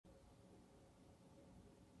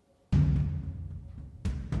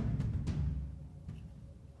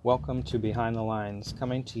Welcome to Behind the Lines,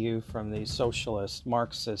 coming to you from the socialist,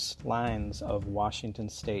 Marxist lines of Washington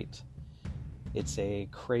State. It's a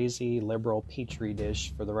crazy liberal petri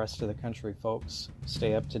dish for the rest of the country, folks.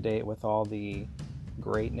 Stay up to date with all the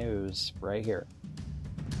great news right here.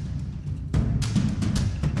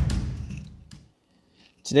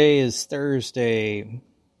 Today is Thursday,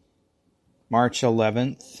 March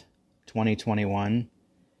 11th, 2021.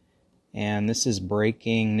 And this is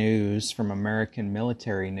breaking news from American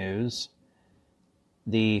Military News.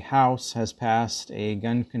 The House has passed a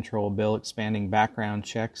gun control bill expanding background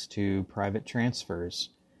checks to private transfers.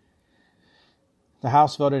 The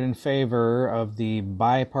House voted in favor of the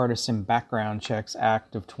Bipartisan Background Checks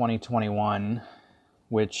Act of 2021,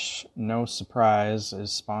 which, no surprise,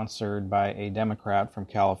 is sponsored by a Democrat from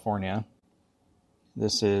California.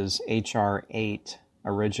 This is H.R. 8.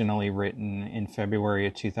 Originally written in February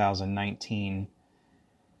of 2019,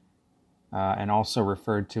 and also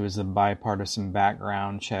referred to as the Bipartisan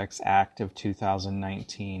Background Checks Act of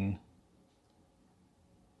 2019.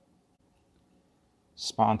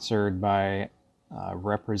 Sponsored by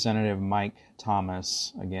Representative Mike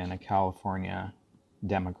Thomas, again, a California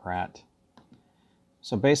Democrat.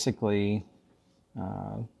 So basically,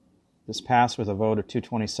 this passed with a vote of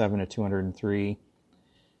 227 to 203.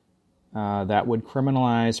 That would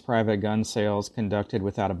criminalize private gun sales conducted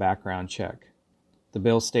without a background check. The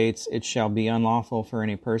bill states it shall be unlawful for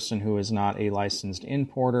any person who is not a licensed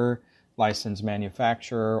importer, licensed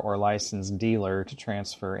manufacturer, or licensed dealer to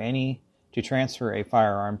transfer a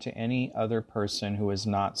firearm to any other person who is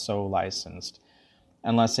not so licensed,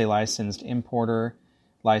 unless a licensed importer,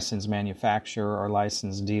 licensed manufacturer, or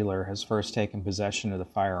licensed dealer has first taken possession of the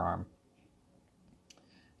firearm.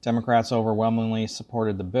 Democrats overwhelmingly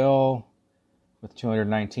supported the bill, with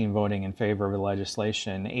 219 voting in favor of the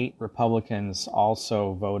legislation. 8 Republicans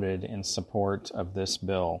also voted in support of this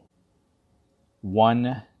bill.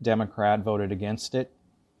 1 Democrat voted against it.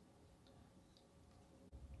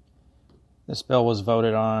 This bill was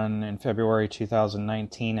voted on in February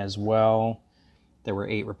 2019 as well. There were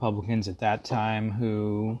 8 Republicans at that time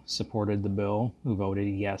who supported the bill, who voted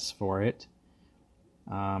yes for it.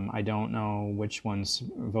 I don't know which ones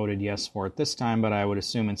voted yes for it this time, but I would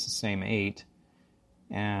assume it's the same 8.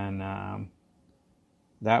 And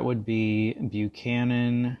that would be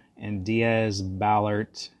Buchanan and Diaz, Ballard,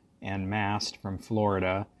 and Mast from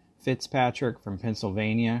Florida, Fitzpatrick from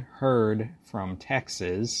Pennsylvania, Hurd from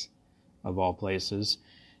Texas, of all places,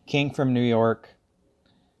 King from New York,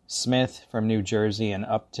 Smith from New Jersey, and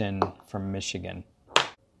Upton from Michigan.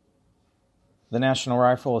 The National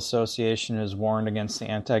Rifle Association has warned against the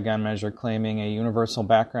anti-gun measure, claiming a universal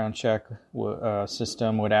background check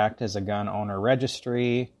system would act as a gun owner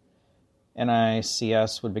registry.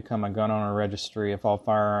 NICS would become a gun owner registry if all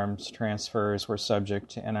firearms transfers were subject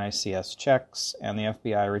to NICS checks, and the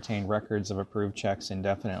FBI retained records of approved checks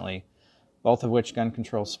indefinitely, both of which gun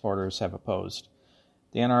control supporters have opposed.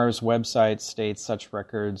 The NRA's website states such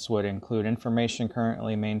records would include information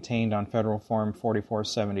currently maintained on Federal Form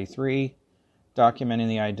 4473, documenting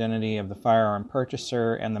the identity of the firearm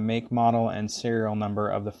purchaser and the make, model, and serial number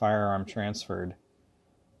of the firearm transferred.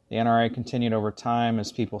 The NRA continued over time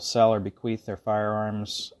as people sell or bequeath their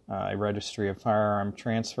firearms. A registry of firearm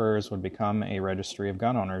transfers would become a registry of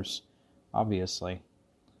gun owners, obviously.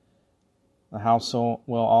 The House will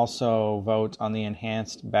also vote on the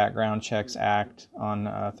Enhanced Background Checks Act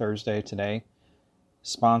on Thursday today.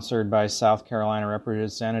 Sponsored by South Carolina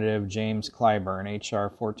Representative James Clyburn, H.R.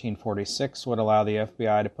 1446 would allow the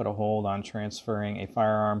FBI to put a hold on transferring a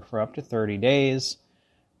firearm for up to 30 days,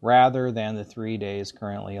 rather than the 3 days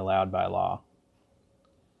currently allowed by law.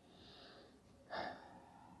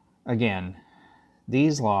 Again,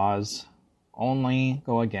 these laws only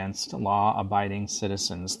go against law-abiding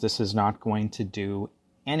citizens. This is not going to do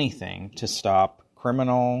anything to stop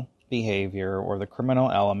criminal behavior or the criminal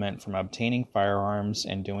element from obtaining firearms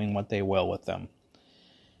and doing what they will with them.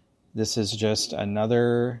 This is just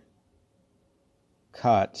another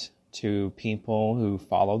cut to people who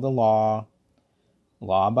follow the law,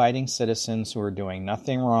 law-abiding citizens who are doing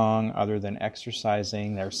nothing wrong other than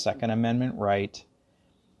exercising their Second Amendment right.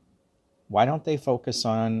 Why don't they focus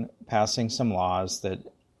on passing some laws that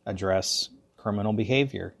address criminal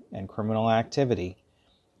behavior and criminal activity?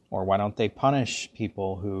 Or why don't they punish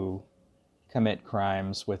people who commit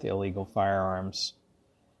crimes with illegal firearms?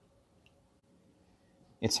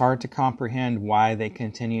 It's hard to comprehend why they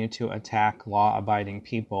continue to attack law-abiding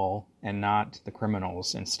people and not the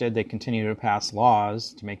criminals. Instead, they continue to pass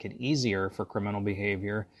laws to make it easier for criminal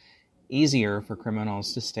behavior, easier for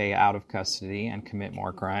criminals to stay out of custody and commit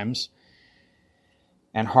more crimes,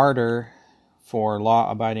 and harder for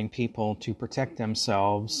law-abiding people to protect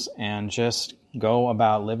themselves and just go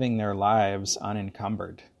about living their lives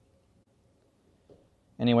unencumbered.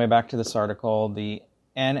 Anyway, back to this article. The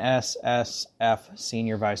NSSF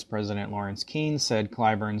Senior Vice President Lawrence Keene said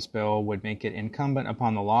Clyburn's bill would make it incumbent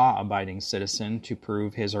upon the law-abiding citizen to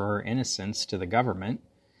prove his or her innocence to the government.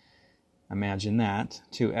 Imagine that,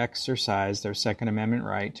 to exercise their Second Amendment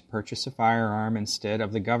right to purchase a firearm instead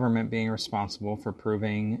of the government being responsible for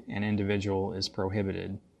proving an individual is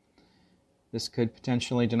prohibited. This could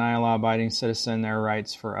potentially deny a law-abiding citizen their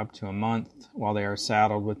rights for up to a month while they are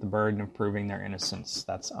saddled with the burden of proving their innocence.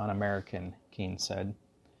 That's un-American, Keene said.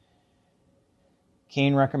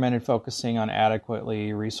 Keene recommended focusing on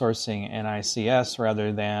adequately resourcing NICS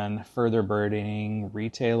rather than further burdening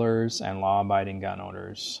retailers and law-abiding gun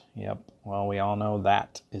owners. Yep, well, we all know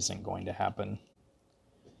that isn't going to happen.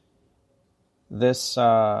 This,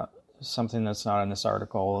 something that's not in this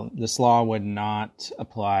article, this law would not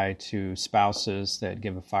apply to spouses that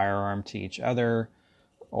give a firearm to each other,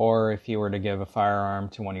 or if you were to give a firearm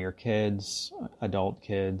to one of your kids, adult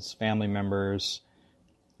kids, family members,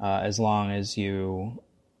 as long as you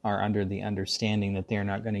are under the understanding that they're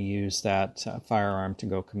not going to use that firearm to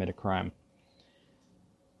go commit a crime.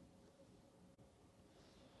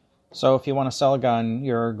 So if you want to sell a gun,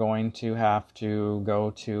 you're going to have to go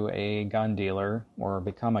to a gun dealer or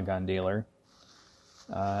become a gun dealer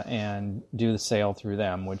and do the sale through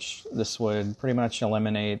them, which this would pretty much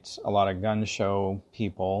eliminate a lot of gun show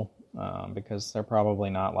people because they're probably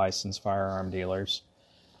not licensed firearm dealers.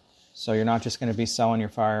 So you're not just going to be selling your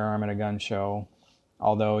firearm at a gun show.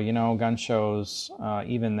 Although, you know, gun shows,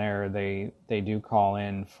 even there, they do call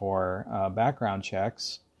in for background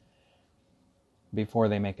checks before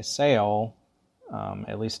they make a sale,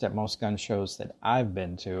 at least at most gun shows that I've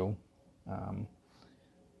been to.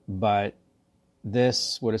 But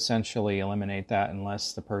this would essentially eliminate that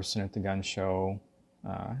unless the person at the gun show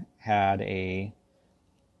had a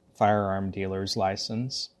firearm dealer's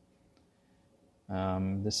license.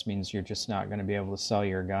 This means you're just not going to be able to sell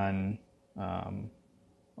your gun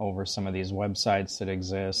over some of these websites that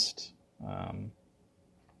exist.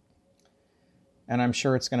 And I'm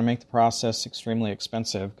sure it's going to make the process extremely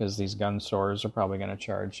expensive because these gun stores are probably going to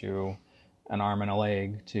charge you an arm and a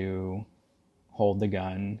leg to hold the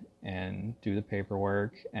gun and do the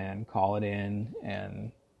paperwork and call it in.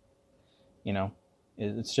 And, you know,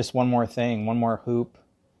 it's just one more thing, one more hoop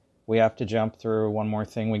we have to jump through, one more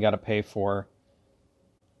thing we got to pay for.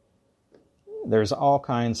 There's all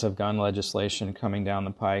kinds of gun legislation coming down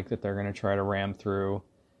the pike that they're going to try to ram through.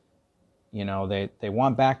 You know, they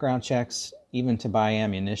want background checks even to buy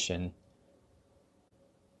ammunition.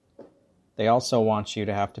 They also want you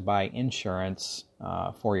to have to buy insurance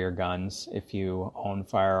for your guns if you own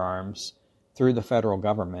firearms through the federal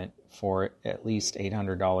government for at least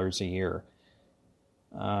 $800 a year.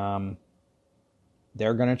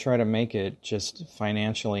 They're going to try to make it just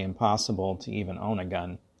financially impossible to even own a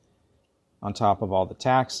gun. On top of all the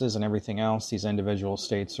taxes and everything else these individual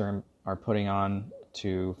states are putting on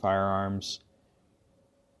to firearms,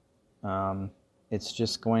 it's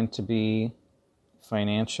just going to be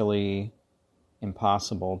financially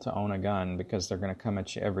impossible to own a gun because they're going to come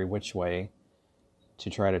at you every which way to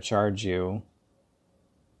try to charge you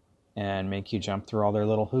and make you jump through all their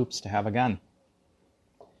little hoops to have a gun.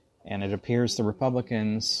 And it appears the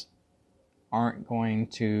Republicans aren't going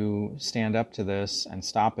to stand up to this and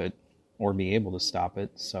stop it or be able to stop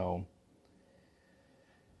it. So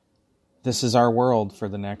this is our world for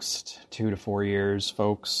the next 2 to 4 years,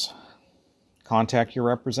 folks. Contact your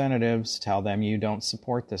representatives. Tell them you don't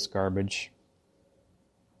support this garbage.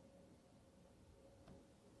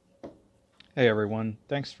 Hey everyone,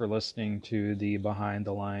 thanks for listening to the Behind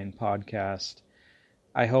the Line podcast.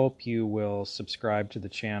 I hope you will subscribe to the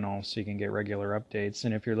channel so you can get regular updates.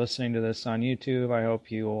 And if you're listening to this on YouTube, I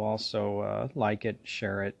hope you will also like it,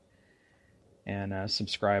 share it, and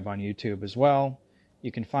subscribe on YouTube as well.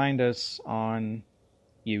 You can find us on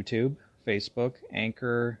YouTube, Facebook,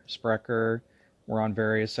 Anchor, Spreaker. We're on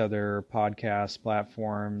various other podcast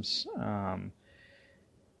platforms.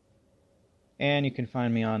 And you can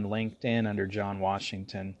find me on LinkedIn under John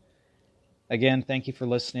Washington. Again, thank you for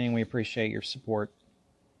listening. We appreciate your support.